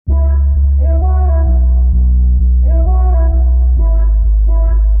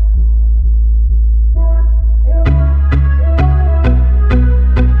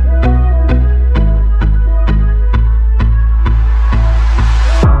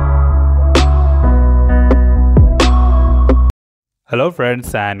Hello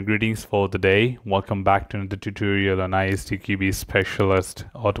friends and greetings for the day. Welcome back to another tutorial on ISTQB Specialist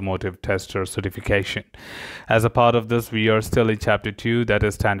Automotive Tester certification. As a part of this, we are still in chapter 2, that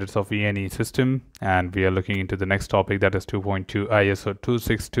is standards of E&E system, and we are looking into the next topic, that is 2.2 ISO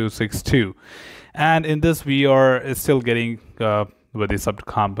 26262. And in this we are still getting with the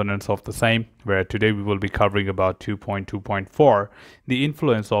subcomponents of the same, where today we will be covering about 2.2.4, the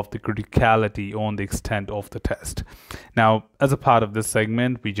influence of the criticality on the extent of the test. Now, as a part of this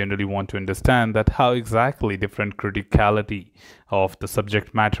segment, we generally want to understand that how exactly different criticality of the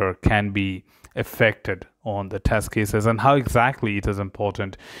subject matter can be affected on the test cases, and how exactly it is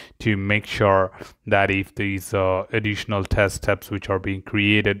important to make sure that if these additional test steps which are being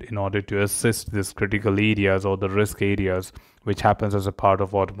created in order to assist these critical areas or the risk areas which happens as a part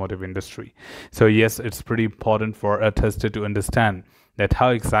of automotive industry. So yes, it's pretty important for a tester to understand that how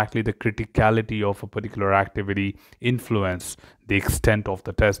exactly the criticality of a particular activity influence the extent of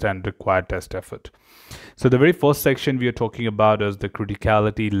the test and required test effort. So the very first section we are talking about is the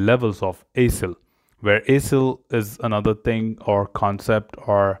criticality levels of ASIL, where ASIL is another thing or concept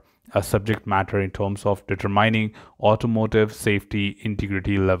or a subject matter in terms of determining automotive safety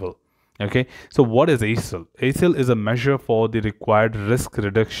integrity level. Okay, so what is ASIL? ASIL is a measure for the required risk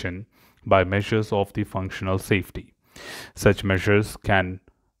reduction by measures of the functional safety. Such measures can,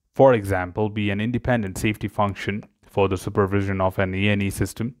 for example, be an independent safety function for the supervision of an E&E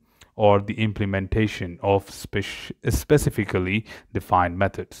system or the implementation of specifically defined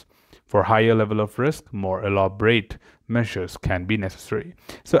methods. For higher level of risk, more elaborate measures can be necessary.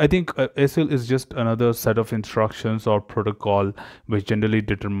 So I think ASIL is just another set of instructions or protocol which generally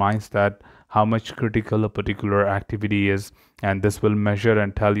determines that how much critical a particular activity is, and this will measure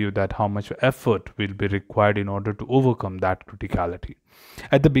and tell you that how much effort will be required in order to overcome that criticality.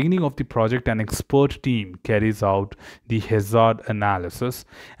 At the beginning of the project, an expert team carries out the hazard analysis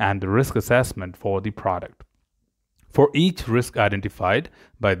and the risk assessment for the product. For each risk identified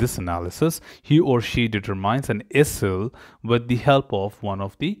by this analysis, he or she determines an ASIL with the help of one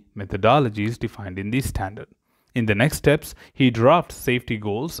of the methodologies defined in the standard. In the next steps, he drafts safety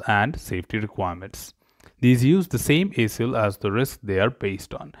goals and safety requirements. These use the same ASIL as the risk they are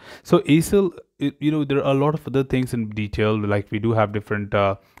based on. So ASIL, there are a lot of other things in detail, like we do have different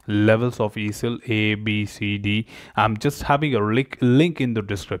levels of ASIL, A, B, C, D. I'm just having a link in the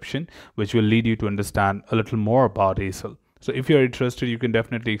description which will lead you to understand a little more about ASIL. So if you're interested, you can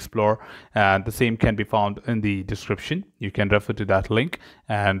definitely explore, and the same can be found in the description. You can refer to that link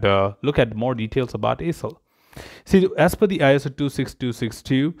and look at more details about ASIL. See, as per the ISO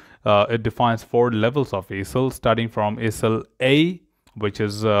 26262, it defines 4 levels of ASIL, starting from ASIL A, which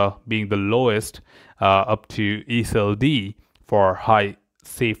is being the lowest, up to ASIL D for high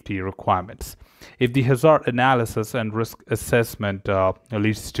safety requirements. If the hazard analysis and risk assessment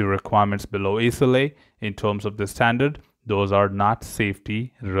leads to requirements below ASIL A in terms of the standard, those are not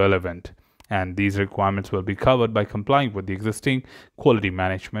safety relevant, and these requirements will be covered by complying with the existing quality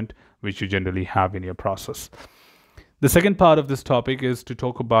management which you generally have in your process. The second part of this topic is to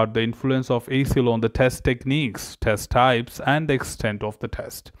talk about the influence of ASIL on the test techniques, test types, and the extent of the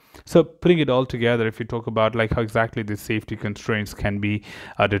test. So putting it all together, if you talk about like how exactly the safety constraints can be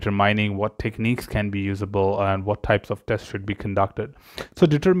determining what techniques can be usable and what types of tests should be conducted. So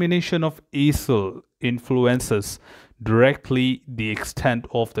determination of ASIL influences directly the extent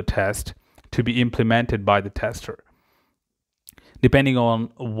of the test to be implemented by the tester. Depending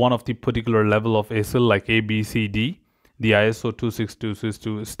on one of the particular level of ASIL like A, B, C, D, the ISO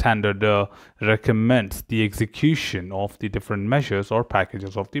 26262 standard recommends the execution of the different measures or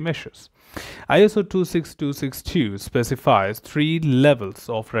packages of the measures. ISO 26262 specifies 3 levels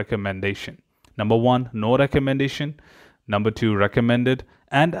of recommendation. Number 1, no recommendation. Number 2, recommended,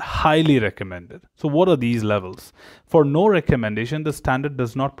 and highly recommended. So what are these levels? For no recommendation, the standard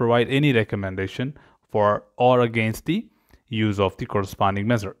does not provide any recommendation for or against the use of the corresponding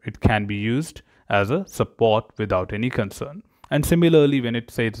measure. It can be used as a support without any concern. And similarly, when it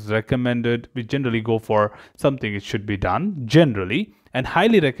says recommended, we generally go for something it should be done generally, and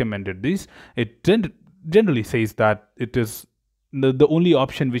highly recommended, it generally says that it is the only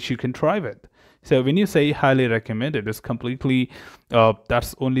option which you can try with. So when you say highly recommended, it's completely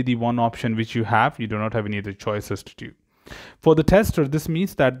that's only the one option which you have. You do not have any other choices to do. For the tester, this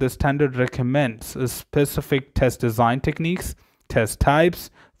means that the standard recommends specific test design techniques, test types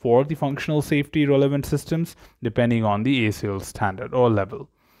for the functional safety relevant systems depending on the ASIL standard or level.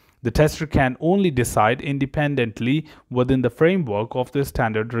 The tester can only decide independently within the framework of the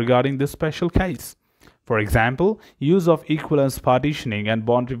standard regarding this special case. For example, use of equivalence partitioning and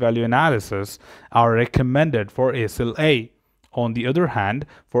boundary value analysis are recommended for ASIL A, On the other hand,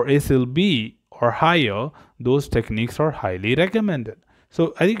 for ASIL B or higher, those techniques are highly recommended.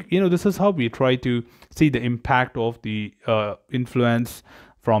 So I think, this is how we try to see the impact of the influence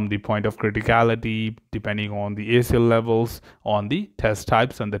from the point of criticality, depending on the ASIL levels, on the test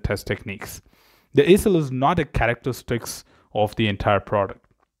types and the test techniques. The ASIL is not a characteristics of the entire product.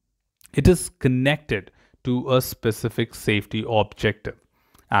 It is connected to a specific safety objective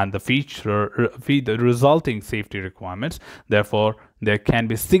and the resulting safety requirements. Therefore, there can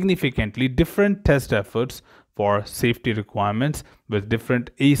be significantly different test efforts for safety requirements with different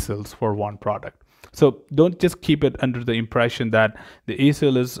ASILs for one product. So don't just keep it under the impression that the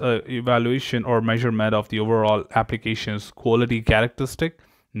ASIL is an evaluation or measurement of the overall application's quality characteristic.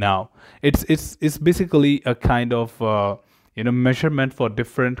 Now, it's basically a kind of measurement for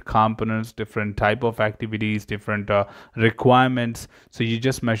different components, different type of activities, different requirements. So you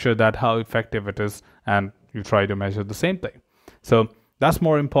just measure that how effective it is, and you try to measure the same thing. So that's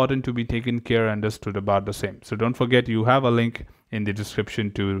more important to be taken care and understood about the same. So don't forget, you have a link in the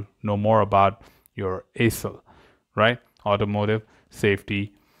description to know more about your ASIL, right? Automotive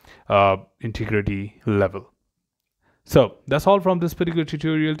safety integrity level. So that's all from this particular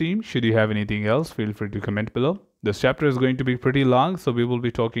tutorial, team. Should you have anything else, feel free to comment below. This chapter is going to be pretty long, so we will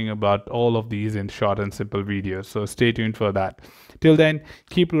be talking about all of these in short and simple videos. So stay tuned for that. Till then,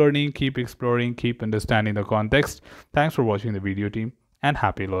 keep learning, keep exploring, keep understanding the context. Thanks for watching the video, team, and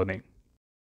happy learning.